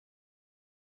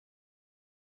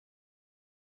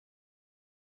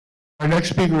Our next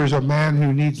speaker is a man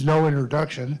who needs no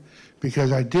introduction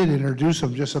because I did introduce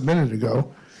him just a minute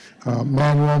ago,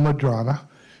 Manuel Medrano,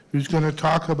 who's going to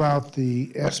talk about the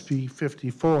SB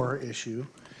 54 issue.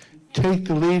 Take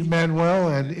the lead, Manuel,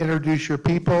 and introduce your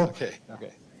people. Okay.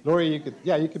 Lori, you could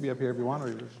be up here if you want.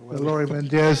 Lori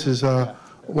Mendez is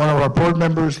one of our board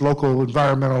members, local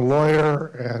environmental lawyer,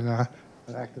 and an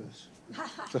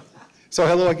activist. So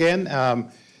hello again.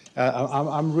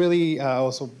 I'm really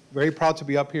also very proud to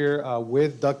be up here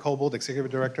with Doug Kobold, Executive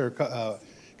Director of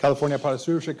California Product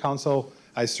Stewardship Council.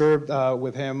 I served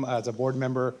with him as a board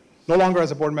member, no longer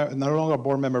a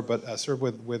board member, but served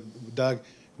with Doug.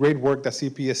 Great work that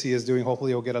CPSC is doing.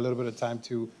 Hopefully we'll get a little bit of time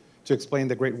to explain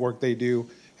the great work they do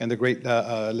and the great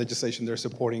legislation they're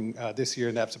supporting this year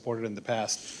and have supported in the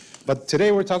past. But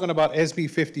today we're talking about SB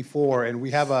 54, and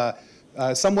we have a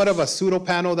somewhat of a pseudo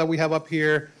panel that we have up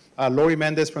here. Lori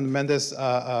Mendez from the Mendez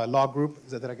Law Group.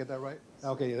 Did I get that right?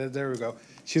 Okay, there we go.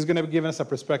 She's going to be giving us a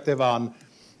perspective on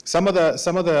some of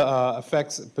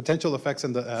the potential effects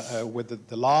with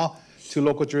the law to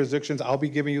local jurisdictions. I'll be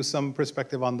giving you some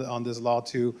perspective on this law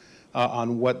too,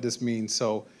 on what this means.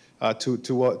 So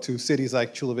to cities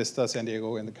like Chula Vista, San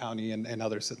Diego, and the county, and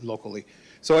others locally.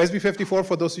 So SB 54,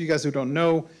 for those of you guys who don't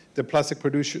know, the Plastic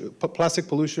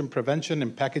Pollution Prevention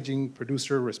and Packaging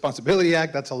Producer Responsibility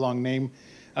Act, that's a long name,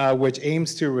 which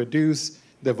aims to reduce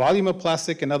the volume of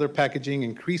plastic and other packaging,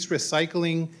 increase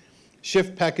recycling,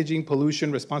 shift packaging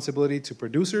pollution responsibility to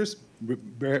producers,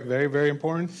 very, very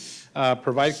important,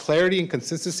 provide clarity and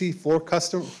consistency for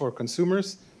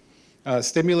consumers,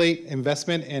 stimulate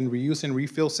investment in reuse and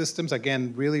refill systems,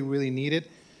 again, really, really needed,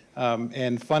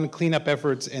 and fund cleanup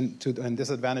efforts in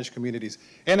disadvantaged communities.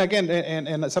 And again,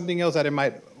 and something else that it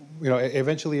might,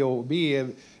 eventually it will be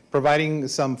providing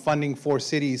some funding for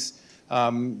cities,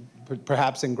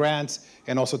 perhaps in grants,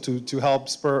 and also to help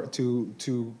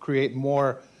to create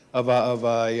more of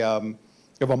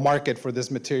a market for this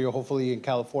material, hopefully in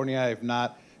California, if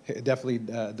not, definitely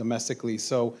domestically.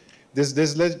 So this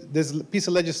piece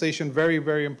of legislation, very,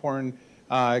 very important.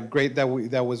 Great that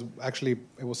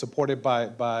it was supported by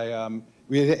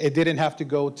it didn't have to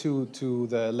go to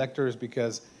the electors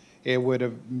because it would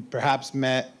have perhaps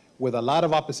met with a lot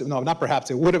of opposition. No, not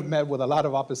perhaps. It would have met with a lot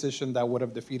of opposition that would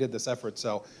have defeated this effort.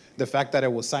 So the fact that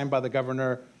it was signed by the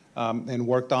governor and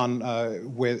worked on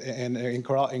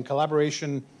in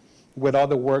collaboration with all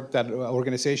the work that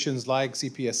organizations like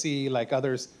CPSC, like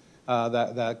others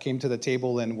that came to the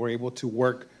table and were able to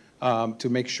work to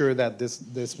make sure that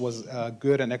this was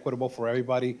good and equitable for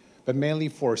everybody, but mainly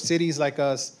for cities like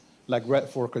us,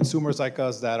 for consumers like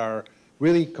us that are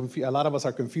really confused. A lot of us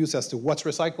are confused as to what's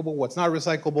recyclable, what's not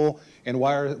recyclable, and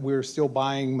why we're still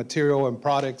buying material and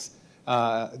products,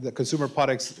 the consumer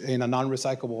products, in a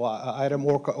non-recyclable item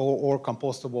or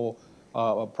compostable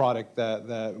product.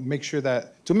 To make sure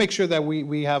that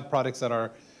we have products that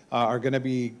are going to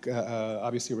be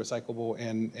obviously recyclable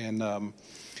and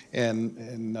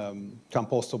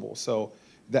compostable. So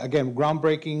again,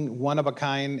 groundbreaking, one of a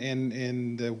kind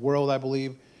in the world, I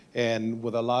believe. And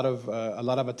with a lot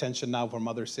of attention now from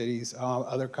other cities,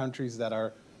 other countries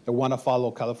that want to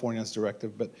follow California's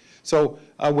directive. But so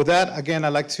with that, again,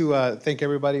 I'd like to thank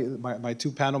everybody, my two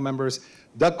panel members.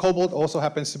 Doug Kobold also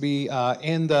happens to be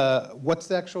in what's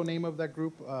the actual name of that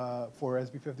group for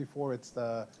SB 54? It's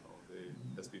the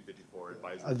SB 54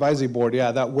 Advisory Board,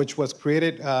 yeah, which was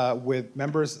created with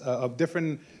members of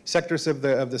different sectors of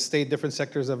the state, different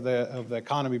sectors of the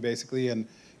economy, basically,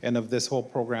 and of this whole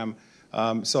program.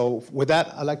 So with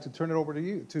that, I'd like to turn it over to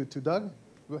you, to Doug.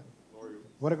 Lori,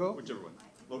 want to go? Whichever one.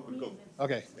 Go.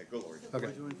 Okay. Yeah, go, Lori.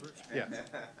 Okay. Yeah.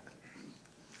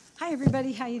 Hi,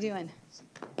 everybody. How you doing?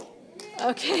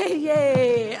 Okay,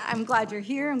 yay. I'm glad you're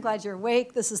here. I'm glad you're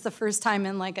awake. This is the first time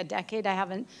in like a decade I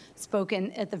haven't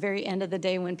spoken at the very end of the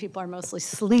day when people are mostly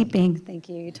sleeping. Thank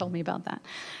you. You told me about that.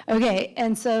 Okay,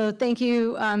 and so thank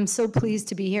you. I'm so pleased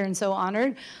to be here and so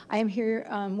honored. I am here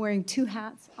wearing two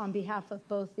hats on behalf of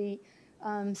both the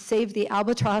Save the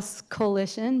Albatross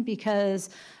Coalition,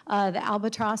 because the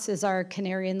albatross is our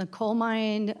canary in the coal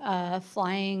mine,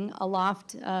 flying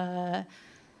aloft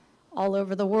all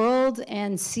over the world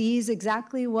and sees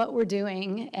exactly what we're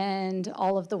doing, and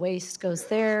all of the waste goes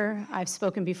there. I've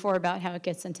spoken before about how it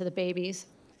gets into the babies.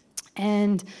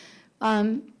 And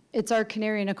it's our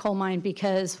canary in a coal mine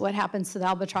because what happens to the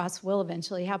albatross will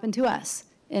eventually happen to us,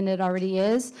 and it already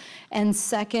is. And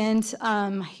second,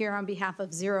 here on behalf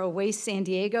of Zero Waste San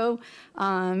Diego,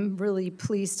 I'm really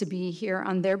pleased to be here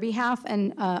on their behalf.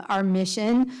 And our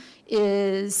mission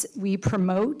is we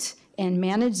promote and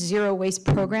manage zero waste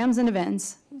programs and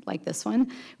events like this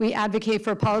one. We advocate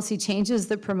for policy changes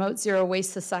that promote zero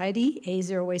waste society, a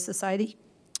zero waste society.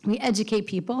 We educate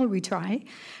people, we try,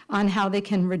 on how they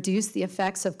can reduce the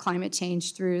effects of climate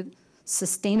change through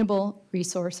sustainable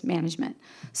resource management.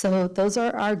 So those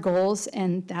are our goals,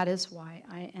 and that is why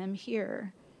I am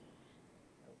here.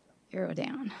 Arrow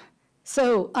down.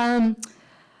 So I'm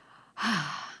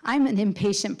an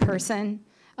impatient person.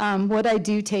 What I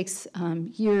do takes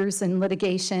years in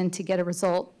litigation to get a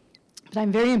result, but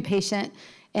I'm very impatient.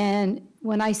 And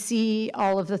when I see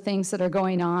all of the things that are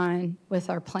going on with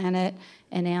our planet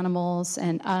and animals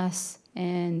and us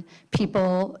and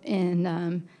people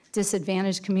in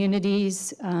disadvantaged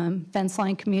communities, fence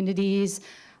line communities,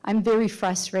 I'm very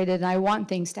frustrated, and I want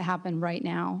things to happen right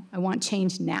now. I want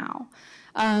change now.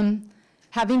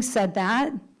 Having said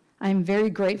that, I'm very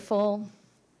grateful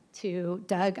to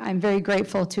Doug. I'm very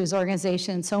grateful to his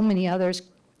organization and so many others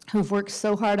who've worked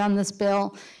so hard on this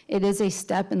bill. It is a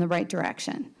step in the right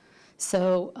direction.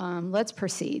 So let's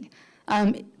proceed.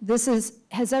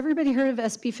 Has everybody heard of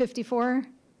SB 54?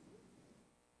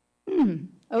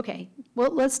 Okay,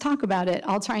 well, let's talk about it.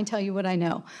 I'll try and tell you what I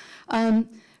know.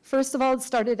 First of all, it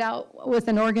started out with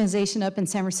an organization up in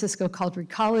San Francisco called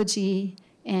Recology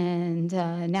and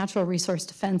Natural Resource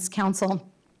Defense Council.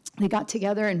 They got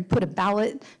together and put a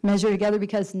ballot measure together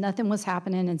because nothing was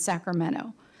happening in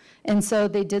Sacramento. And so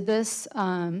they did this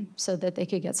so that they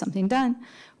could get something done.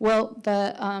 Well,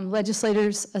 the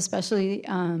legislators, especially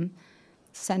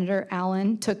Senator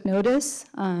Allen, took notice.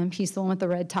 He's the one with the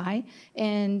red tie,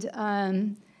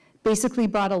 and basically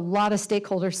brought a lot of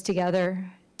stakeholders together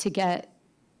to get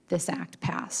this act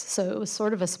passed. So it was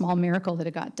sort of a small miracle that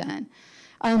it got done.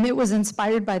 It was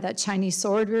inspired by that Chinese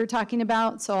sword we were talking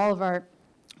about. So all of our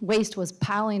waste was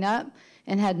piling up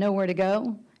and had nowhere to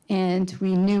go. And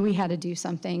we knew we had to do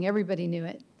something. Everybody knew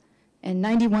it. And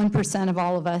 91% of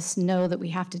all of us know that we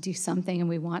have to do something, and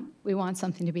we want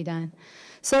something to be done.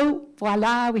 So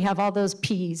voila, we have all those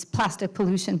P's, plastic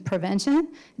pollution prevention.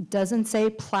 It doesn't say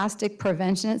plastic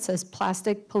prevention, it says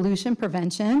plastic pollution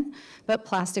prevention, but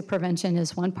plastic prevention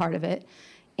is one part of it.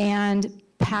 And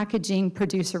packaging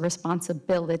producer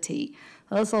responsibility.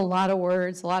 Those are a lot of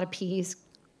words, a lot of P's.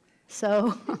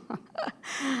 So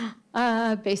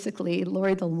basically,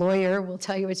 Lori the lawyer will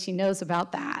tell you what she knows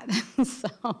about that.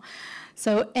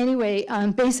 So anyway,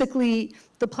 basically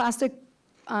the plastic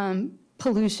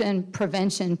pollution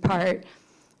prevention part,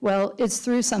 well, it's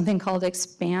through something called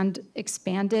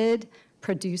expanded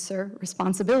producer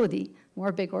responsibility,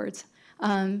 more big words.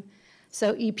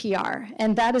 So EPR,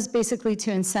 and that is basically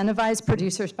to incentivize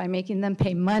producers by making them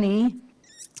pay money,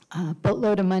 a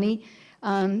boatload of money,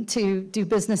 to do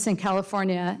business in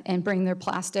California and bring their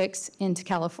plastics into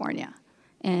California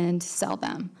and sell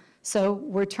them. So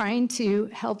we're trying to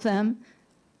help them,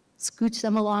 scooch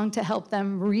them along to help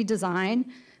them redesign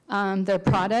their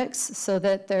products so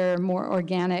that they're more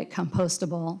organic,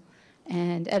 compostable,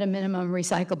 and at a minimum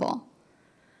recyclable.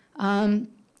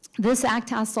 This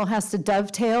act also has to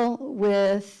dovetail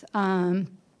with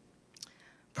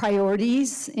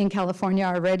priorities in California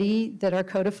already that are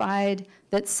codified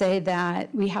that say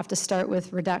that we have to start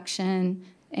with reduction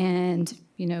and,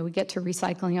 you know, we get to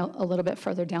recycling a little bit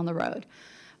further down the road.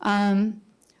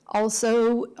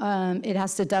 Also, it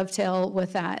has to dovetail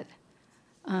with that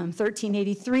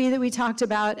 1383 that we talked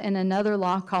about and another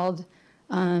law called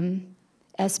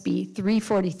SB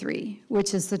 343,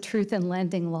 which is the Truth in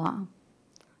Lending Law.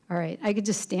 All right, I could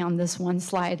just stay on this one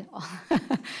slide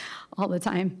all the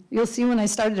time. You'll see when I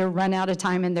started to run out of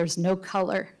time and there's no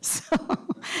color. So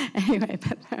anyway,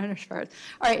 all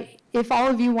right, if all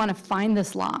of you want to find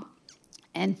this law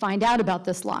and find out about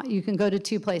this law, you can go to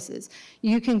two places.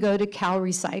 You can go to Cal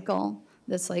Recycle,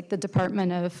 that's like the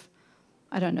Department of,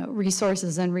 I don't know,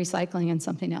 Resources and Recycling and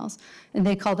something else. And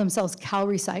they call themselves Cal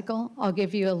Recycle. I'll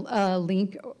give you a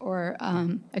link or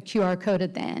a QR code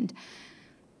at the end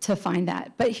to find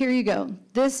that. But here you go.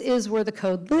 This is where the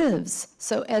code lives.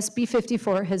 So SB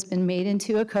 54 has been made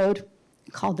into a code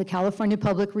called the California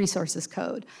Public Resources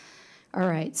Code. All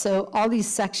right, so all these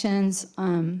sections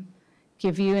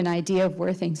give you an idea of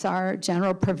where things are,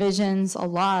 general provisions, a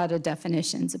lot of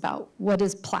definitions about what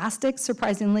is plastic.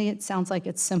 Surprisingly, it sounds like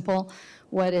it's simple.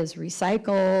 What is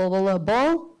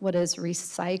recyclable? What is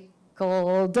recycled?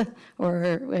 Or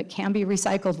it can be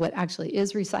recycled, what actually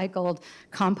is recycled,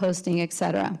 composting, et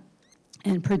cetera.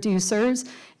 And producers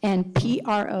and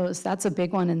PROs, that's a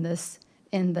big one in this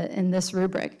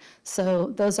rubric.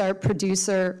 So those are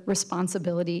producer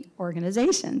responsibility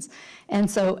organizations.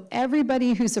 And so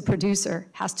everybody who's a producer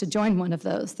has to join one of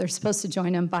those. They're supposed to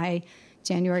join them by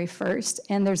January 1st,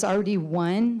 and there's already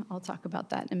one, I'll talk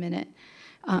about that in a minute,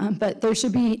 But there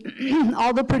should be,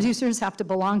 all the producers have to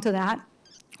belong to that,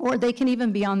 or they can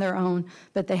even be on their own,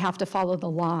 but they have to follow the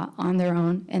law on their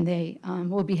own, and they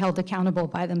will be held accountable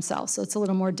by themselves. So it's a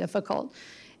little more difficult.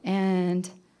 And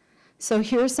so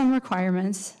here are some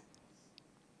requirements.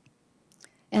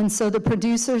 And so the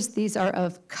producers, these are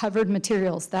of covered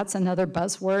materials. That's another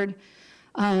buzzword.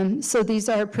 So these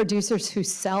are producers who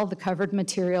sell the covered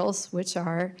materials, which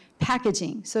are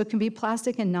packaging. So it can be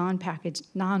plastic and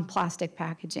non-plastic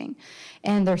packaging.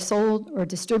 And they're sold or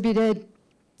distributed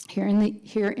here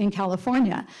in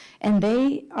California. And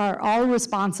they are all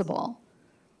responsible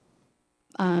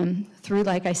through,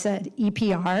 like I said,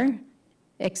 EPR,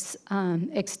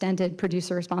 extended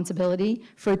producer responsibility,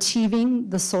 for achieving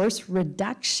the source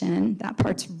reduction. That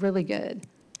part's really good.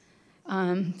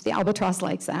 The albatross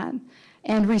likes that.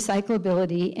 And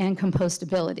recyclability and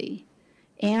compostability.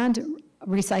 And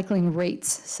recycling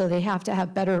rates. So they have to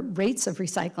have better rates of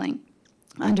recycling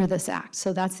under this act.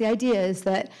 So that's the idea, is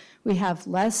that we have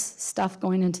less stuff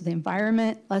going into the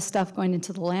environment, less stuff going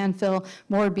into the landfill,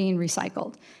 more being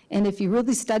recycled. And if you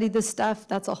really study this stuff,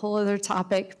 that's a whole other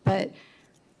topic, but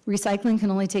recycling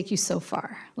can only take you so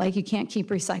far. Like, you can't keep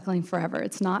recycling forever.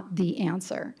 It's not the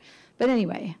answer. But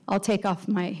anyway, I'll take off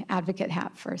my advocate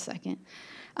hat for a second.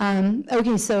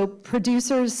 Okay, so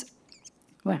producers,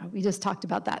 well, we just talked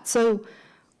about that. So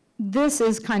this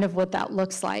is kind of what that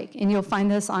looks like, and you'll find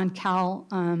this on Cal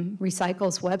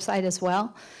Recycle's website as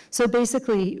well. So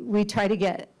basically, we try to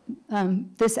get,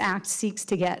 this act seeks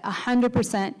to get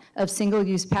 100% of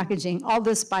single-use packaging, all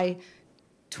this by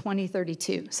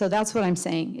 2032. So that's what I'm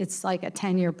saying. It's like a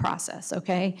 10-year process,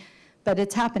 okay? But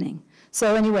it's happening.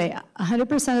 So anyway,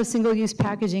 100% of single-use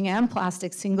packaging and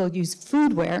plastic single-use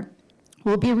foodware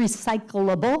will be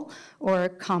recyclable or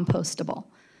compostable.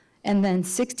 And then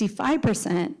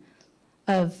 65%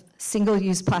 of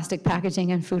single-use plastic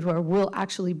packaging and foodware will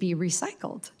actually be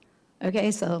recycled.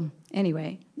 Okay, so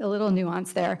anyway, a little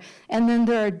nuance there. And then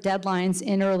there are deadlines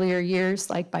in earlier years,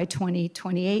 like by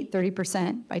 2028,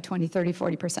 30%, by 2030,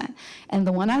 40%. And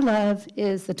the one I love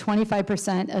is the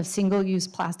 25% of single-use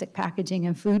plastic packaging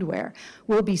and foodware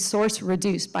will be source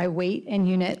reduced by weight and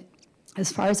unit.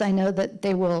 As far as I know, that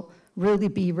they will really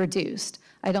be reduced.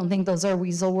 I don't think those are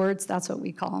weasel words. That's what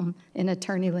we call them in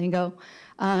attorney lingo.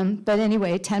 But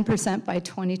anyway, 10% by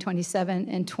 2027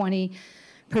 and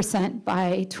 20%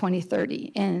 by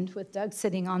 2030. And with Doug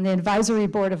sitting on the advisory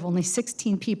board of only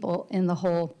 16 people in the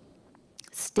whole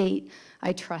state,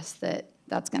 I trust that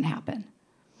that's going to happen.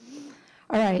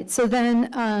 All right, so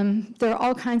then there are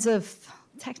all kinds of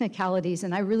technicalities,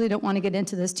 and I really don't want to get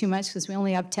into this too much because we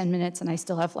only have 10 minutes and I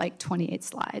still have like 28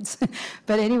 slides.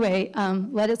 But anyway,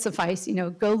 let it suffice. You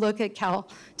know, go look at Cal,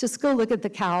 just go look at the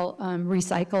Cal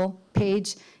Recycle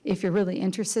page if you're really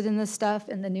interested in this stuff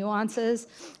and the nuances.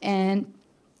 And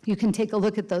you can take a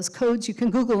look at those codes. You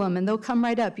can Google them and they'll come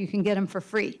right up. You can get them for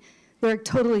free. They're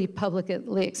totally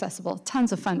publicly accessible.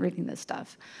 Tons of fun reading this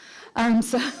stuff.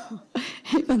 So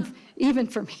even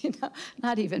for me,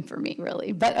 not even for me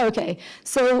really, but okay.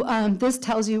 So this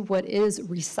tells you what is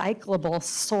recyclable,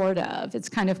 sort of. It's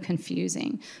kind of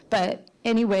confusing. But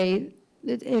anyway,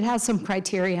 it has some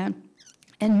criteria.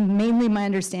 And mainly my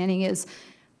understanding is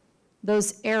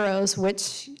those arrows,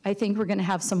 which I think we're gonna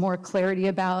have some more clarity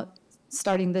about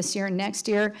starting this year and next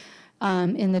year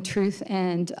in the truth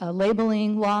and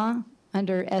labeling law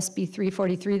under SB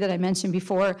 343 that I mentioned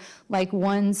before, like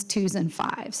 1s, 2s, and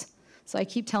 5s. So I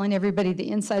keep telling everybody the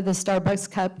inside of the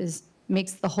Starbucks cup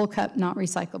makes the whole cup not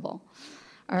recyclable.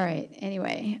 All right,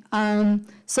 anyway.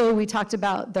 So we talked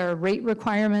about the rate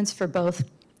requirements for both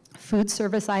food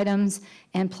service items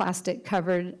and plastic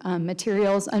covered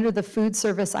materials. Under the food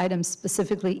service items,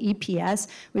 specifically EPS,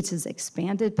 which is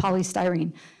expanded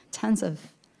polystyrene. Tons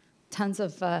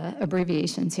of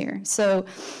abbreviations here. So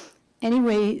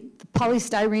anyway, the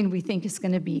polystyrene we think is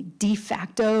going to be de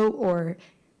facto or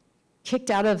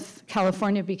kicked out of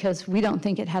California because we don't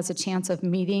think it has a chance of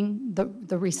meeting the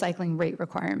recycling rate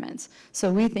requirements.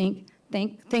 So we think,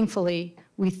 thankfully,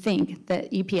 we think that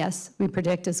EPS, we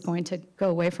predict, is going to go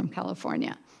away from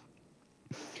California.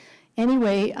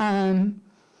 Anyway,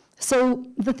 so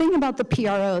the thing about the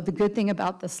PRO, the good thing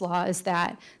about this law is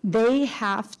that they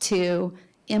have to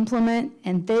implement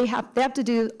and they have to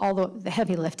do all the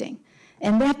heavy lifting.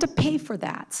 And they have to pay for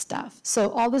that stuff. So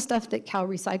all the stuff that Cal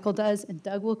Recycle does, and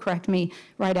Doug will correct me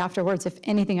right afterwards if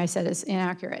anything I said is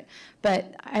inaccurate,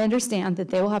 but I understand that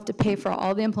they will have to pay for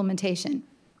all the implementation.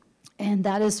 And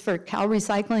that is for Cal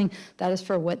Recycling, that is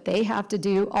for what they have to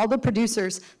do. All the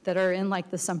producers that are in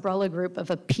like this umbrella group of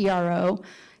a PRO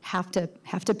have to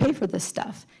pay for this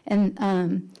stuff.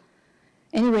 And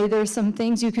Anyway, there's some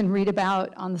things you can read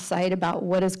about on the site about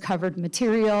what is covered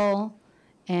material,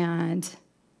 and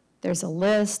there's a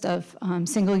list of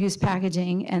single-use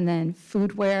packaging and then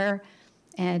foodware,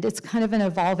 and it's kind of an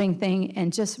evolving thing,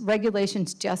 and just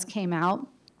regulations just came out,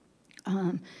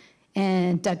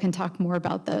 and Doug can talk more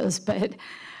about those, but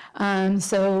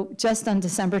so just on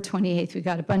December 28th, we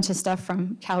got a bunch of stuff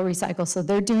from Cal Recycle, so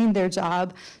they're doing their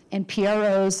job, and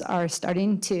PROs are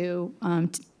starting to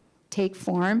take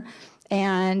form,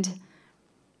 and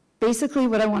basically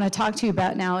what I want to talk to you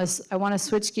about now is I want to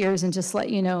switch gears and just let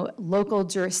you know local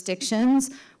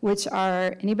jurisdictions, which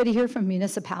are, anybody here from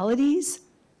municipalities?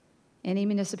 Any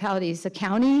municipalities? The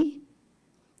county?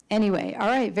 Anyway, all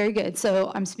right, very good.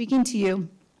 So I'm speaking to you.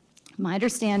 My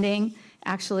understanding,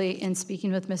 actually, in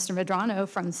speaking with Mr. Medrano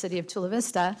from the city of Chula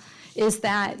Vista, is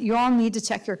that you all need to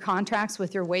check your contracts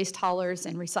with your waste haulers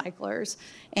and recyclers.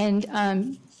 And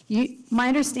my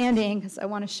understanding, because I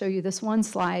want to show you this one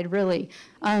slide, really,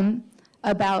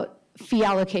 about fee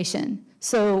allocation.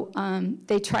 So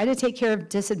they try to take care of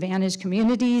disadvantaged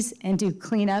communities and do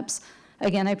cleanups.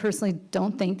 Again, I personally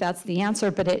don't think that's the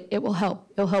answer, but it will help.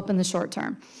 It'll help in the short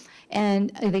term.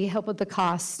 And they help with the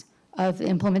cost of the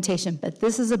implementation. But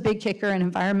this is a big kicker, and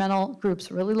environmental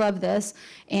groups really love this,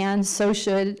 and so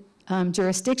should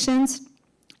jurisdictions,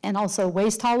 and also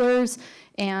waste haulers,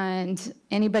 and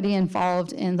anybody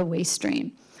involved in the waste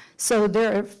stream. So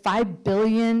there are $5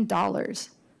 billion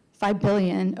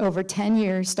over 10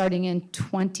 years starting in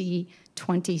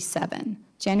 2027.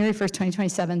 January 1st,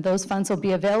 2027, those funds will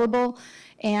be available,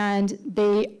 and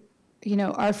they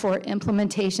are for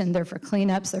implementation, they're for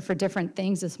cleanups, they're for different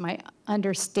things, is my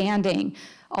understanding.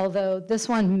 Although this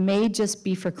one may just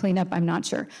be for cleanup, I'm not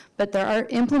sure. But there are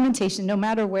implementation, no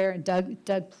matter where. Doug,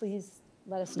 please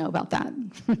let us know about that.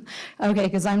 Okay,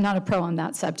 because I'm not a pro on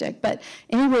that subject. But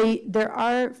anyway, there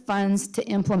are funds to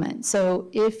implement. So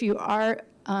if you are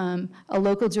a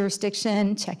local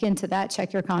jurisdiction, check into that,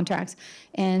 check your contracts,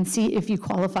 and see if you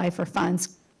qualify for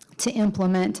funds to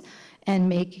implement and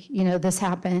make this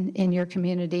happen in your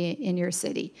community, in your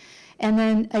city. And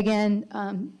then again,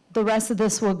 the rest of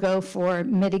this will go for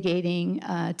mitigating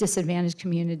disadvantaged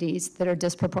communities that are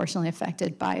disproportionately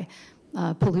affected by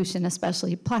pollution,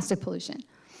 especially plastic pollution.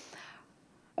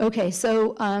 Okay,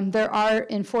 so there are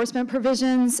enforcement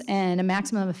provisions and a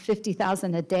maximum of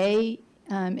 $50,000 a day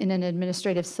in an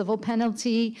administrative civil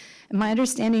penalty. And my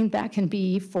understanding that can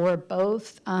be for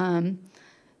both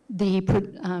the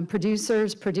producer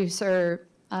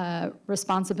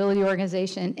responsibility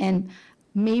organization, and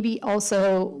maybe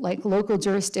also like local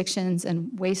jurisdictions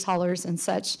and waste haulers and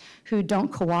such who don't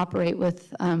cooperate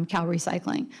with Cal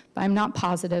Recycling. But I'm not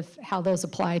positive how those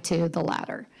apply to the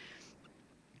latter.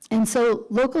 And so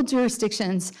local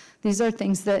jurisdictions, these are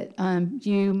things that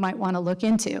you might want to look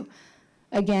into.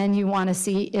 Again, you want to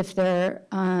see if there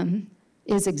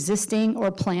is existing or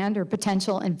planned or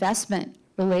potential investment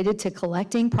related to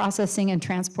collecting, processing, and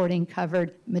transporting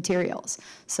covered materials.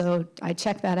 So I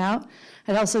check that out.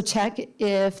 I'd also check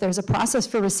if there's a process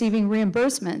for receiving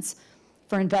reimbursements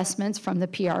for investments from the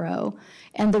PRO,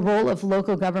 and the role of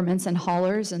local governments and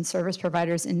haulers and service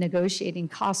providers in negotiating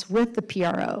costs with the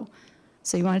PRO.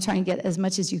 So you want to try and get as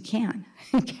much as you can,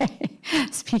 okay?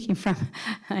 Speaking from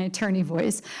an attorney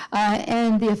voice.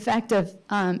 And the effect of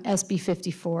SB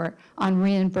 54 on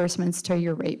reimbursements to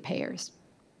your ratepayers.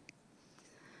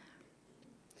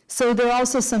 So there are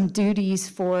also some duties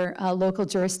for local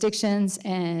jurisdictions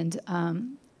and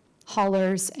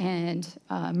haulers and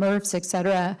MRFs, et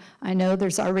cetera. I know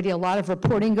there's already a lot of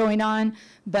reporting going on,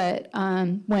 but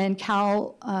when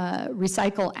Cal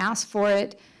Recycle asks for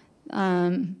it,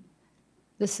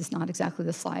 this is not exactly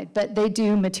the slide, but they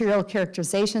do material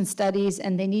characterization studies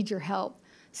and they need your help.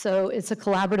 So it's a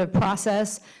collaborative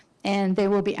process, and they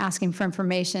will be asking for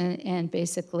information, and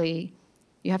basically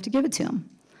you have to give it to them.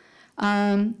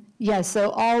 Yes,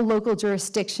 so all local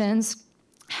jurisdictions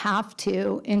have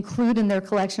to include in their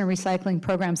collection and recycling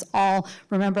programs all,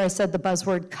 remember I said the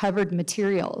buzzword, covered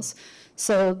materials.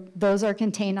 So those are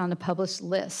contained on a published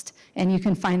list, and you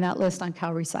can find that list on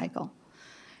Cal Recycle.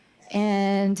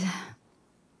 And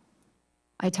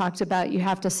I talked about you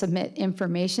have to submit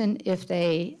information if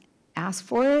they ask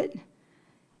for it.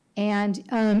 And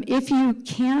if you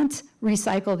can't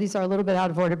recycle, these are a little bit out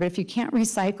of order, but if you can't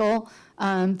recycle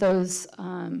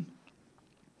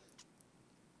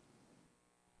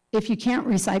if you can't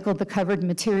recycle the covered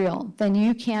material, then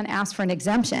you can ask for an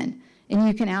exemption, and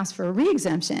you can ask for a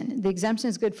re-exemption. The exemption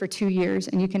is good for 2 years,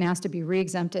 and you can ask to be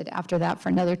re-exempted after that for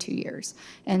another 2 years,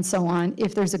 and so on,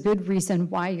 if there's a good reason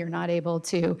why you're not able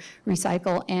to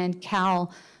recycle, and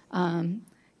Cal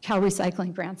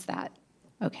Recycling grants that.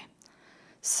 Okay.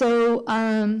 So I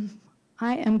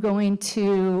am going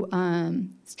to,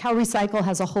 Cal Recycle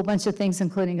has a whole bunch of things,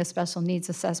 including a special needs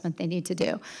assessment they need to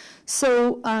do.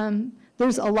 So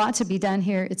there's a lot to be done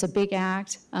here. It's a big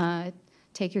act.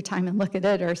 Take your time and look at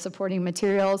it, or supporting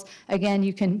materials. Again,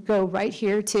 you can go right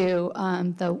here to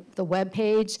the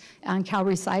webpage on Cal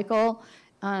Recycle,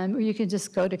 or you can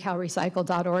just go to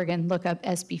calrecycle.org and look up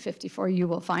SB 54. You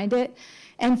will find it.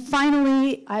 And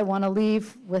finally, I want to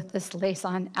leave with this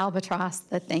lace-on albatross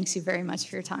that thanks you very much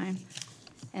for your time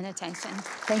and attention.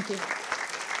 Thank you.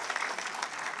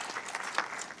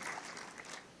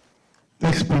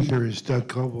 Next speaker is Doug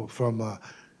Kobold from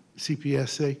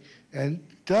CPSC. And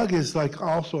Doug is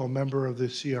also a member of the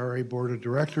CRA Board of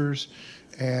Directors,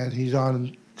 and he's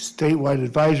on statewide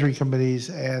advisory committees,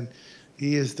 and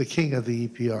he is the king of the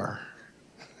EPR.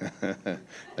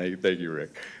 Thank you,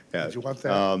 Rick. Yeah. Did you want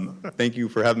that? Thank you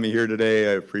for having me here today.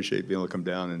 I appreciate being able to come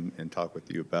down and talk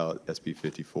with you about SB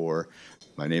 54.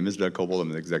 My name is Doug Kobold. I'm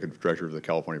the Executive Director of the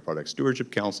California Product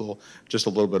Stewardship Council. Just a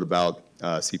little bit about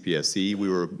CPSC. We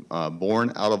were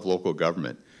born out of local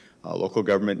government. Local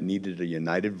government needed a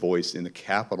united voice in the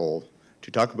capital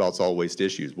to talk about solid waste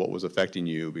issues, what was affecting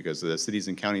you, because the cities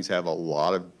and counties have a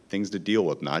lot of things to deal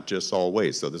with, not just solid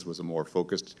waste. So this was a more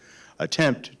focused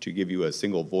attempt to give you a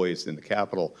single voice in the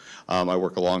capital. I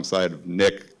work alongside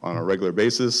Nick on a regular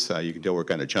basis. You can tell we're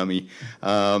kind of chummy.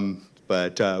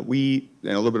 But and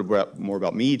a little bit more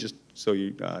about me, just so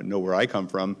you know where I come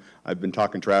from. I've been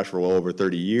talking trash for well over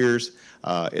 30 years.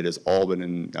 It has all been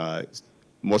in,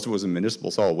 most of it was in municipal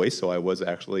solid waste, so I was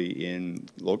actually in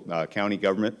county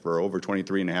government for over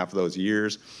 23 and a half of those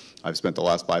years. I've spent the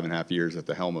last 5.5 years at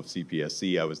the helm of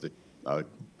CPSC. I was the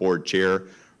board chair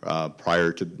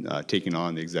prior to taking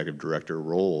on the executive director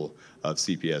role of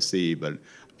CPSC, but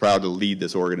proud to lead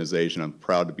this organization. I'm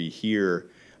proud to be here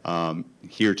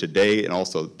today and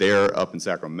also there up in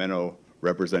Sacramento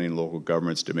representing local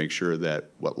governments to make sure that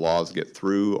what laws get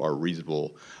through are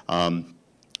reasonable.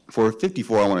 For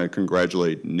 54, I want to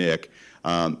congratulate Nick.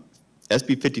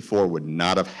 SB 54 would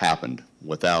not have happened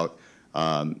without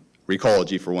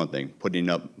Recology, for one thing, putting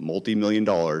up multi-million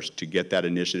dollars to get that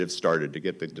initiative started, to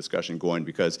get the discussion going,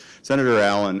 because Senator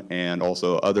Allen and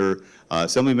also other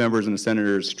assembly members and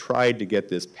senators tried to get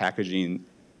this packaging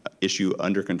issue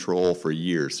under control for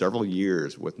years, several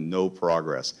years, with no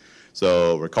progress.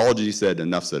 So Recology said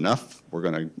enough's enough. We're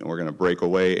gonna break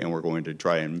away, and we're going to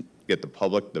try and get the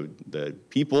public, the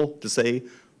people, to say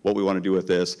what we want to do with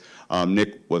this.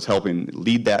 Nick was helping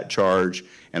lead that charge,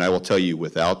 and I will tell you,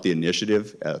 without the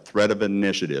initiative, a threat of an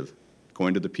initiative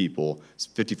going to the people,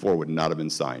 54 would not have been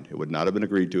signed. It would not have been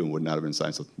agreed to and would not have been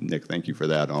signed. So Nick, thank you for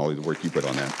that and all the work you put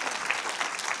on that.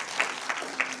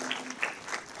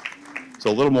 So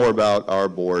a little more about our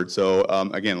board. So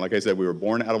again, like I said, we were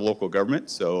born out of local government.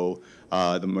 So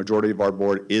the majority of our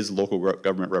board is local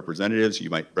government representatives. You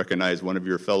might recognize one of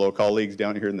your fellow colleagues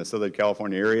down here in the Southern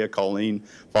California area. Colleen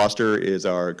Foster is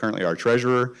currently our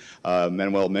treasurer.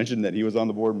 Manuel mentioned that he was on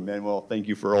the board. Manuel, thank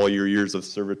you for all your years of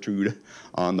servitude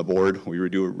on the board. We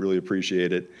do really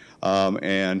appreciate it.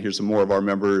 And here's some more of our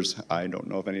members. I don't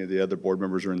know if any of the other board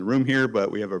members are in the room here, but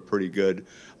we have a pretty good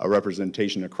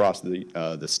representation across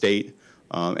the state.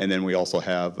 And then we also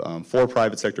have 4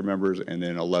 private sector members and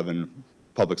then 11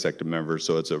 public sector members.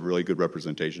 So it's a really good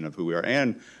representation of who we are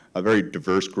and a very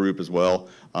diverse group as well.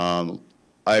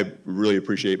 I really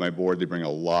appreciate my board. They bring a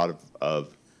lot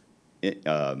of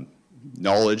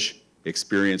knowledge,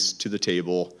 experience to the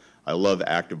table. I love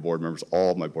active board members.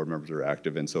 All of my board members are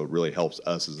active, and so it really helps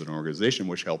us as an organization,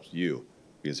 which helps you,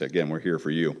 because again, we're here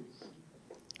for you.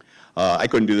 I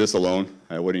couldn't do this alone.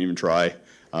 I wouldn't even try.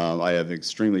 I have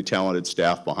extremely talented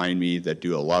staff behind me that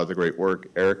do a lot of the great work.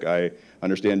 Eric, I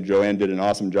understand Joanne did an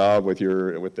awesome job with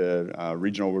the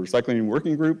Regional Recycling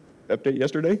Working Group update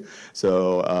yesterday.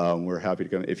 So we're happy to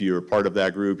come. If you're part of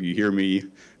that group, you hear me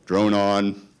drone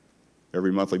on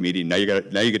every monthly meeting. Now you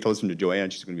get to listen to Joanne.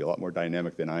 She's going to be a lot more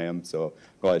dynamic than I am. So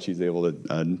glad she's able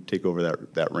to take over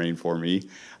that reign for me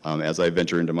as I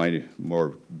venture into my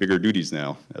bigger duties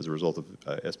now as a result of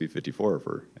SB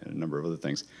 54 and a number of other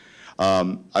things.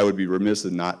 I would be remiss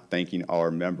in not thanking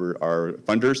our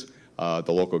funders,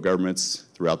 the local governments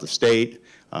throughout the state.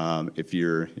 If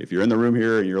you're in the room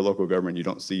here and you're a local government, you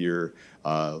don't see your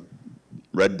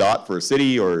red dot for a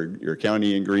city or your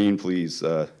county in green, please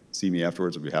see me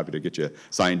afterwards. I'll be happy to get you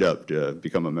signed up to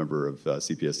become a member of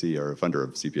CPSC or a funder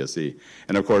of CPSC.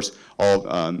 And of course, all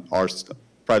our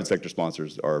private sector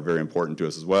sponsors are very important to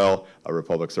us as well.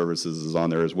 Republic Services is on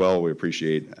there as well. We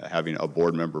appreciate having a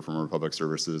board member from Republic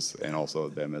Services and also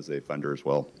them as a funder as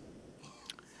well.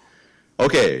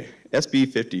 Okay,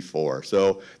 SB 54.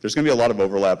 So there's going to be a lot of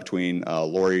overlap between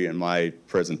Lori and my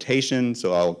presentation,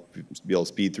 so I'll be able to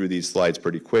speed through these slides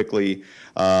pretty quickly.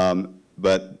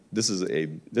 But this is a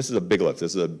big lift.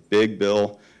 This is a big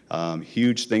bill,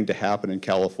 huge thing to happen in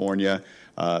California.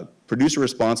 Producer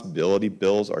responsibility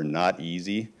bills are not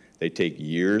easy. They take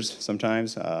years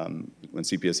sometimes. When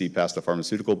CPSC passed the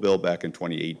pharmaceutical bill back in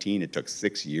 2018, it took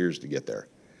 6 years to get there.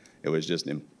 It was just,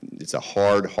 it's a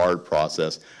hard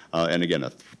process. And again,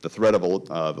 the threat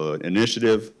of an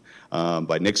initiative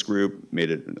by Nick's group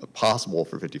made it possible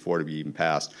for 54 to be even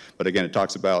passed. But again, it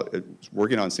talks about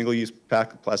working on single-use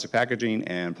plastic packaging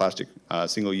and plastic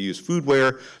single-use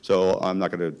foodware. So I'm not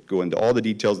going to go into all the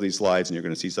details of these slides, and you're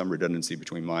going to see some redundancy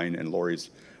between mine and Lori's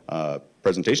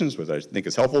presentations, which I think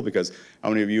is helpful, because how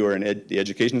many of you are in the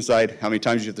education side? How many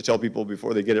times do you have to tell people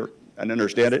before they get it and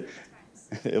understand it?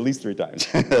 At least 3 times.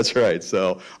 That's right.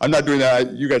 So I'm not doing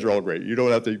that. You guys are all great. You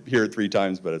don't have to hear it 3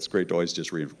 times, but it's great to always just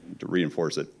to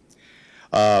reinforce it.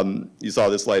 You saw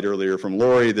this slide earlier from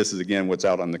Lori. This is, again, what's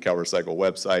out on the CalRecycle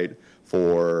website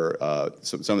for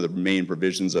some of the main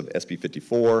provisions of SB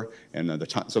 54 and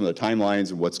some of the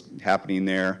timelines of what's happening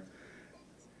there.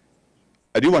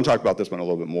 I do want to talk about this one a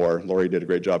little bit more. Lori did a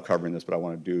great job covering this, but I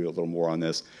want to do a little more on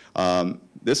this.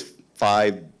 This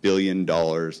 $5 billion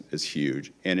is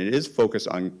huge, and it is focused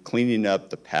on cleaning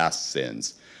up the past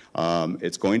sins.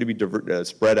 It's going to be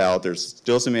spread out. There's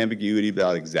still some ambiguity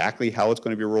about exactly how it's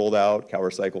going to be rolled out.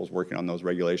 CalRecycle is working on those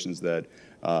regulations that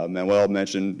Manuel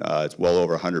mentioned. It's well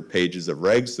over 100 pages of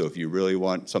regs, so if you really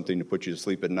want something to put you to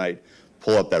sleep at night,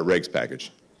 pull up that regs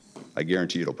package. I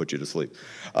guarantee it'll put you to sleep.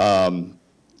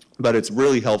 But it's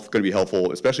really going to be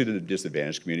helpful, especially to the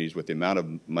disadvantaged communities, with the amount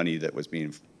of money that was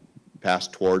being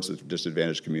passed towards the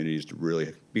disadvantaged communities, to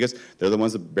really, because they're the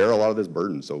ones that bear a lot of this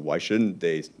burden, so why shouldn't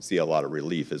they see a lot of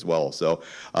relief as well? So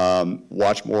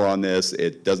watch more on this.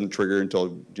 It doesn't trigger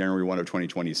until January 1 of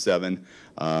 2027,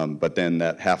 but then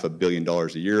that $500 million a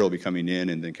year will be coming in,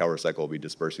 and then CalRecycle will be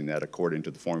dispersing that according to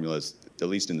the formulas, at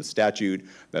least in the statute.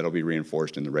 That'll be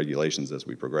reinforced in the regulations as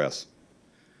we progress.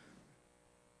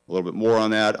 A little bit more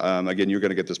on that. Again, you're going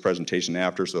to get this presentation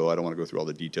after, so I don't want to go through all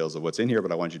the details of what's in here, but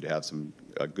I want you to have some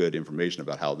good information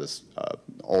about how this,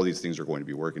 all these things are going to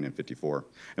be working in 54.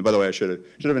 And by the way, I should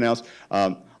have announced,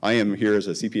 I am here as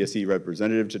a CPSC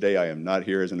representative today. I am not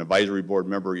here as an advisory board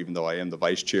member, even though I am the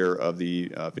vice chair of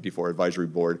the 54 advisory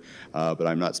board, but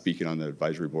I'm not speaking on the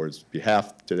advisory board's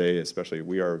behalf today, especially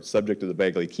we are subject to the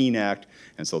Bagley-Keene Act,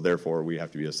 and so therefore we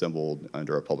have to be assembled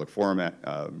under a public forum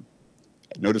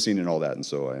noticing and all that, and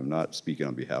so I am not speaking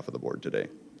on behalf of the board today.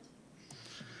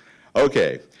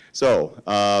 Okay, so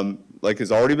like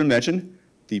has already been mentioned,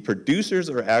 the producers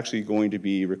are actually going to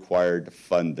be required to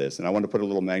fund this, and I want to put a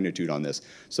little magnitude on this.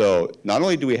 So not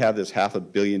only do we have this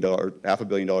 $500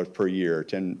 million per year,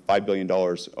 $5 billion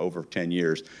over 10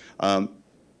 years,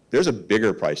 there's a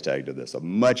bigger price tag to this, a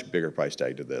much bigger price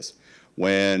tag to this.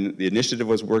 When the initiative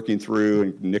was working through,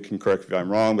 and Nick can correct me if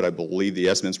I'm wrong, but I believe the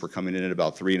estimates were coming in at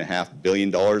about $3.5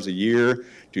 billion a year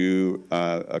to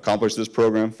accomplish this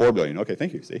program. $4 billion, okay,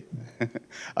 thank you, see.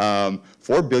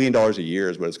 $4 billion a year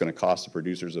is what it's going to cost to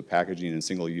producers of packaging and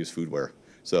single-use foodware.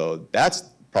 So that's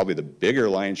probably the bigger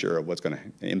lion's share of what's going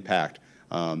to impact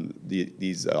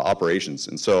these operations.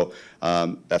 And so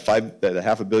that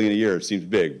 $500 million a year seems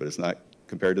big, but it's not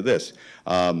compared to this.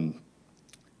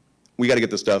 We got to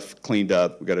get this stuff cleaned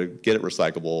up. We got to get it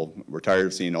recyclable. We're tired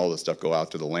of seeing all this stuff go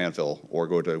out to the landfill or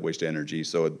go to waste energy.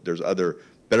 So there's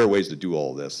better ways to do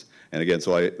all of this. And again,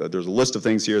 so there's a list of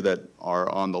things here that are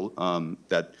on the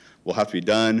that will have to be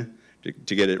done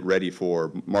to get it ready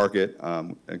for market,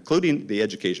 including the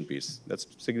education piece. That's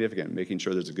significant, making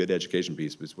sure there's a good education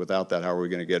piece, because without that, how are we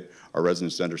going to get our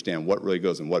residents to understand what really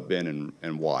goes in what bin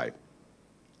and why?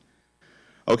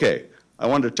 Okay, I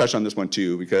wanted to touch on this one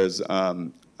too, because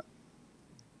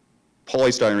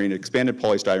polystyrene, expanded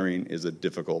polystyrene is a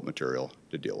difficult material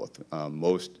to deal with.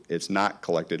 It's not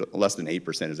collected, less than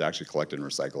 8% is actually collected and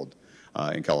recycled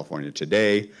in California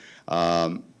today.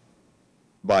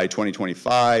 By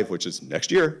 2025, which is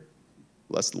next year,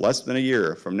 less than a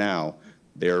year from now,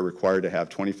 they're required to have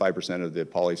 25% of the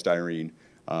polystyrene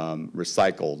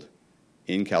recycled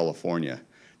in California.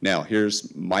 Now,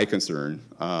 here's my concern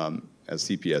as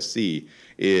CPSC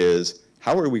is,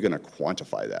 how are we going to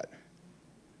quantify that?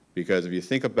 Because if you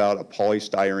think about a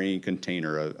polystyrene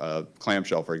container, a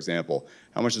clamshell, for example,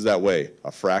 how much does that weigh?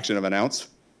 A fraction of an ounce?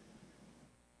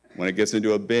 When it gets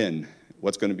into a bin,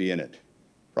 what's going to be in it?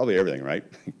 Probably everything, right?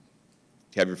 You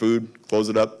have your food, close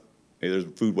it up. Maybe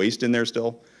there's food waste in there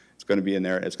still. It's going to be in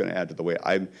there. It's going to add to the weight.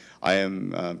 I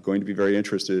am going to be very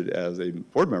interested as a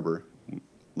board member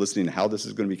listening to how this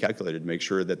is going to be calculated to make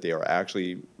sure that they are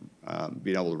actually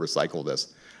being able to recycle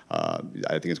this. I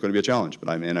think it's going to be a challenge, but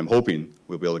I'm hoping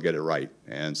we'll be able to get it right,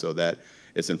 and so that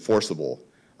it's enforceable.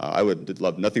 I would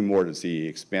love nothing more to see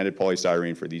expanded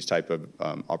polystyrene for these type of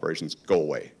operations go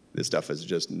away. This stuff is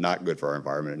just not good for our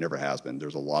environment. It never has been.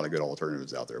 There's a lot of good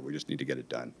alternatives out there. We just need to get it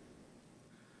done.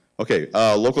 Okay,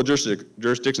 local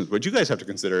jurisdictions, what you guys have to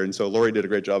consider, and so Lori did a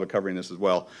great job of covering this as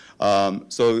well.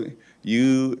 So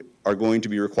you are going to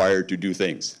be required to do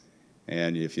things.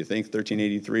 And if you think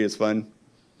 1383 is fun,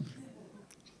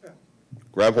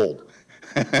 grab hold.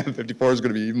 54 is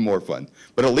going to be even more fun.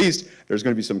 But at least there's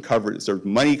going to be some coverage, there's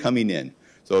money coming in.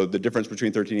 So the difference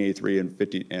between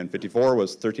 1383 and 54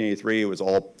 was 1383 was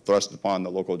all thrust upon the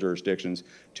local jurisdictions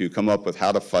to come up with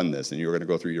how to fund this, and you're going to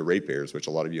go through your ratepayers, which a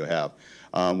lot of you have.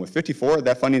 With 54,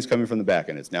 that funding is coming from the back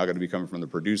end. It's now going to be coming from the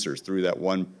producers through that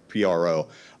one PRO.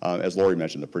 As Lori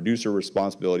mentioned, the Producer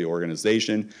Responsibility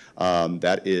Organization,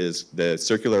 that is the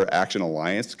Circular Action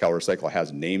Alliance. CalRecycle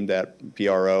has named that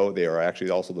PRO. They are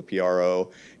actually also the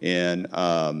PRO in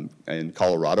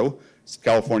Colorado.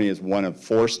 California is one of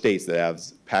 4 states that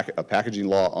has a packaging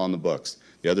law on the books.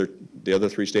 The other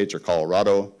 3 states are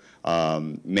Colorado,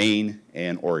 Maine,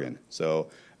 and Oregon. So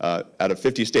out of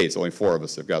 50 states, only 4 of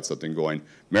us have got something going.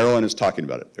 Maryland is talking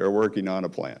about it. They're working on a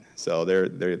plan. So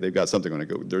they've got something going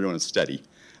to go. They're doing a study.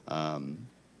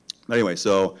 Anyway,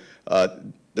 so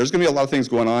there's going to be a lot of things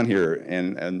going on here,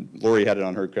 and Lori had it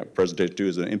on her presentation too,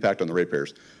 is an impact on the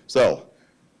ratepayers. So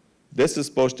this is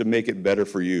supposed to make it better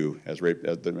for you as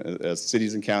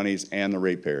cities and counties and the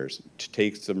ratepayers to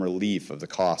take some relief of the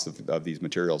cost of these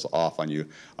materials off on you.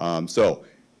 So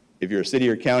if you're a city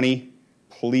or county,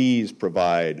 please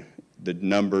provide the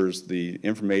numbers, the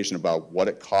information about what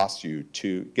it costs you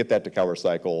to get that to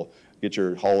CalRecycle, get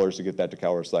your haulers to get that to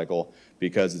CalRecycle,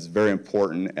 because it's very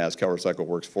important as CalRecycle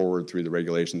works forward through the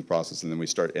regulations process, and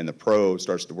then the pro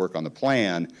starts to work on the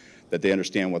plan, that they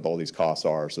understand what all these costs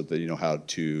are so that they know how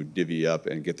to divvy up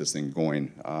and get this thing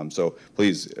going. So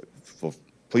please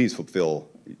fulfill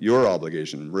your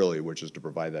obligation, really, which is to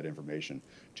provide that information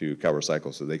to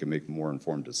CalRecycle so they can make more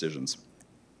informed decisions.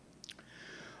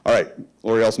 All right,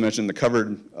 Lori also mentioned the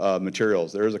covered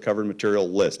materials. There is a covered material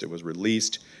list. It was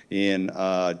released in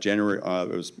January.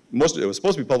 It was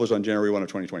supposed to be published on January 1 of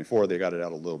 2024. They got it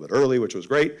out a little bit early, which was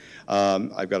great.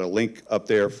 I've got a link up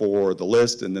there for the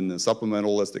list, and then the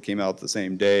supplemental list that came out the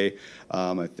same day.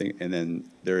 I think, and then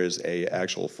there is a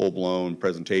actual full-blown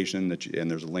presentation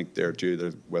and there's a link there to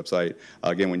the website.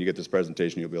 Again, when you get this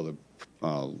presentation, you'll be able to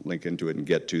link into it and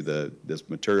get to this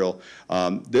material.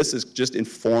 This is just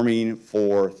informing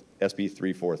for SB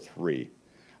 343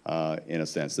 in a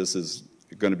sense. This is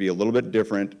going to be a little bit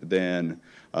different than,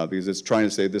 because it's trying to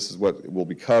say this is what will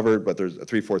be covered, but there's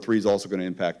 343 is also going to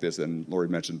impact this, and Lori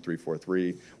mentioned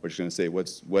 343, which is going to say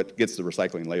what gets the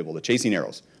recycling label, the chasing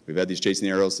arrows. We've had these chasing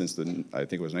arrows since I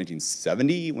think it was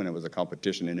 1970 when it was a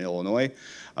competition in Illinois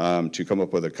to come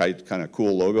up with a kind of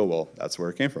cool logo. Well, that's where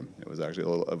it came from. It was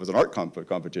actually it was an art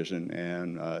competition,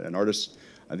 and an artist,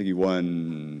 I think he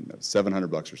won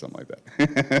 $700 or something like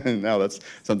that. And now that's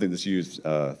something that's used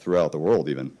throughout the world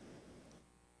even.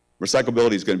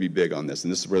 Recyclability is going to be big on this,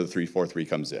 and this is where the 343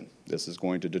 comes in. This is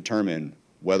going to determine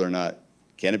whether or not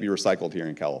can it be recycled here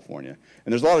in California.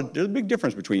 And there's a big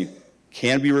difference between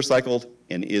can be recycled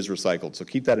and is recycled. So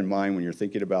keep that in mind when you're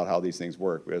thinking about how these things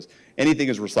work, because anything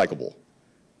is recyclable.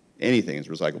 Anything is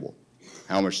recyclable.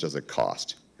 How much does it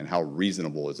cost? And how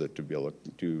reasonable is it to be able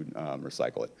to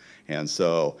recycle it? And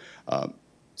so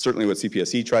certainly what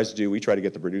CPSC tries to do, we try to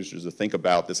get the producers to think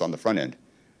about this on the front end.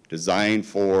 Design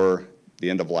for the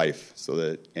end of life,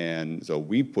 so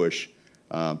we push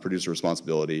producer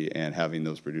responsibility and having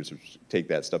those producers take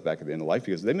that stuff back at the end of life,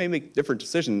 because they may make different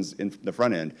decisions in the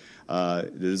front end.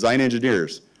 The design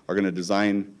engineers are going to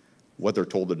design what they're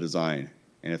told to design,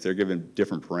 and if they're given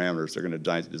different parameters, they're going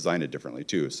to design it differently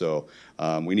too. So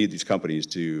we need these companies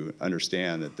to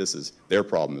understand that this is their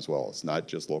problem as well. It's not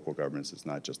just local governments, it's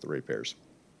not just the ratepayers.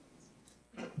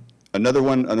 Another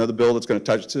bill that's going to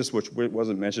touch this, which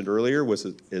wasn't mentioned earlier,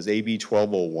 is AB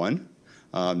 1201.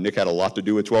 Nick had a lot to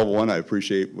do with 1201. I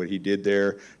appreciate what he did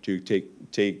there to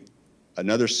take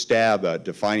another stab at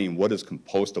defining what is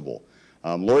compostable.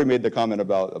 Lori made the comment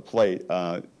about a plate,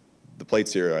 the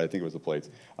plates here, I think it was the plates,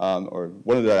 or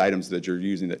one of the items that you're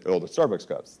using, the Starbucks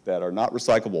cups that are not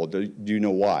recyclable. Do you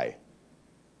know why?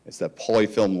 It's that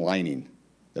polyfilm lining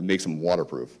that makes them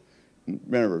waterproof.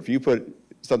 Remember, if you put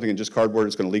something in just cardboard,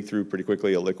 it's going to leak through pretty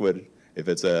quickly, a liquid. If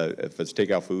it's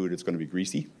takeout food, it's going to be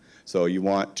greasy. So you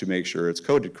want to make sure it's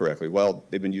coated correctly. Well,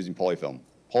 they've been using polyfilm.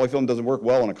 Polyfilm doesn't work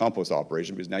well in a compost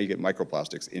operation because now you get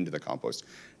microplastics into the compost.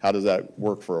 How does that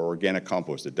work for organic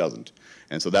compost? It doesn't.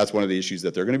 And so that's one of the issues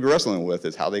that they're going to be wrestling with,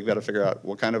 is how they've got to figure out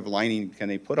what kind of lining can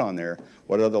they put on there,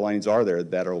 what other linings are there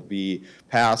that will be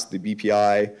passed the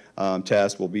BPI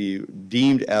test, will be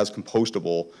deemed as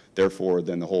compostable, therefore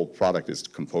then the whole product is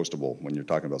compostable when you're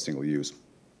talking about single use.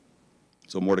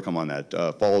 So more to come on that.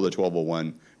 Follow the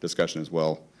 1201 discussion as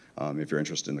well if you're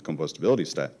interested in the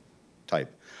compostability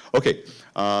type. Okay,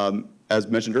 as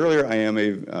mentioned earlier, I am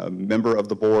a member of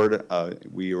the board.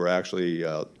 We were actually,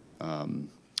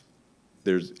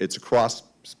 it's a cross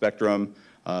spectrum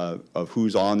of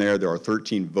who's on there. There are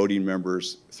 13 voting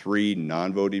members, 3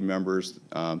 non-voting members,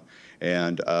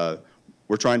 and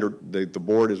we're trying to, the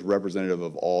board is representative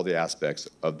of all the aspects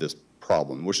of this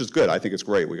problem, which is good. I think it's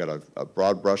great. We got a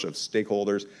broad brush of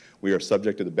stakeholders. We are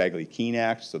subject to the Bagley-Keene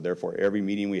Act, so therefore every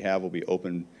meeting we have will be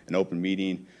an open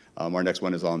meeting. Our next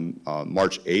one is on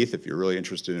March 8th. If you're really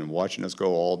interested in watching us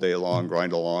go all day long,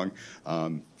 grind along,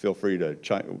 feel free to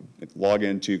log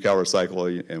into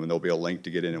CalRecycle, and there'll be a link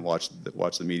to get in and watch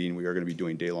the meeting. We are going to be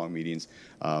doing day-long meetings.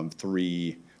 We're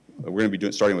going to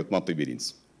be starting with monthly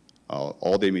meetings,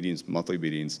 all-day meetings, monthly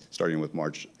meetings, starting with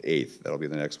March 8th. That'll be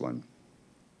the next one.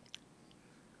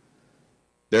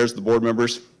 There's the board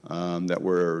members that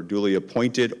were duly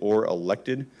appointed or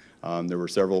elected. There were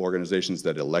several organizations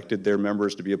that elected their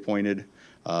members to be appointed,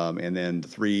 and then the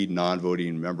 3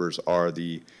 non-voting members are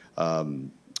the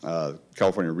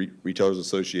California Retailers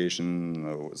Association,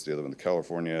 what was the other one, the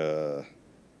California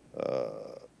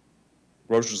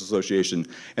Grocers Association,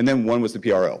 and then one was the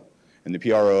PRO. And the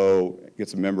PRO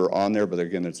gets a member on there, but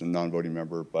again, it's a non-voting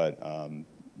member, but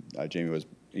Jamie was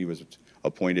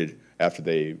appointed after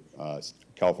the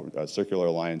California Circular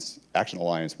Alliance, Action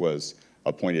Alliance was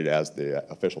appointed as the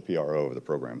official PRO of the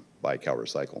program by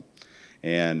CalRecycle.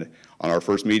 And on our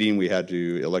first meeting, we had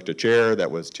to elect a chair.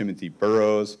 That was Timothy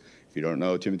Burrows. If you don't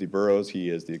know Timothy Burrows, he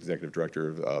is the executive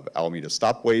director of Alameda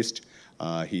Stop Waste.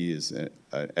 He is an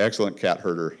excellent cat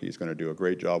herder. He's going to do a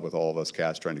great job with all of us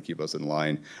cats, trying to keep us in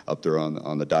line up there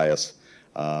on the dais.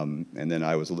 And then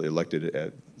I was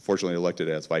fortunately elected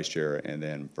as vice chair. And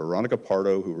then Veronica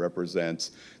Pardo, who represents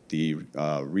the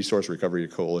Resource Recovery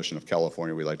Coalition of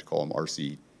California, we like to call them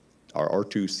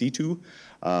R2C2.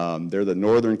 They're the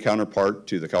northern counterpart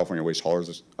to the California Waste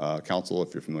Haulers Council,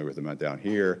 if you're familiar with them down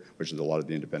here, which is a lot of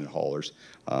the independent haulers.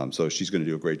 So she's going to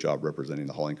do a great job representing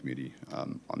the hauling committee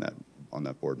on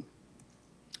that board,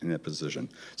 in that position.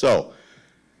 So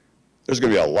there's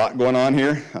going to be a lot going on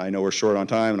here. I know we're short on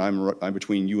time, and I'm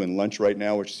between you and lunch right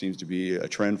now, which seems to be a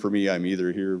trend for me. I'm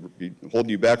either here holding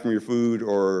you back from your food,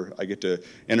 or I get to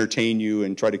entertain you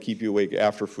and try to keep you awake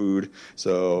after food.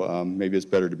 So maybe it's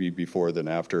better to be before than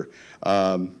after.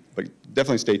 But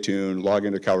definitely stay tuned. Log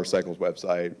into CalRecycle's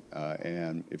website,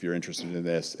 and if you're interested in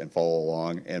this, and follow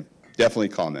along, and definitely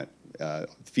comment.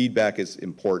 Feedback is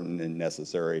important and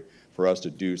necessary for us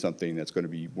to do something that's going to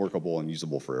be workable and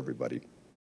usable for everybody.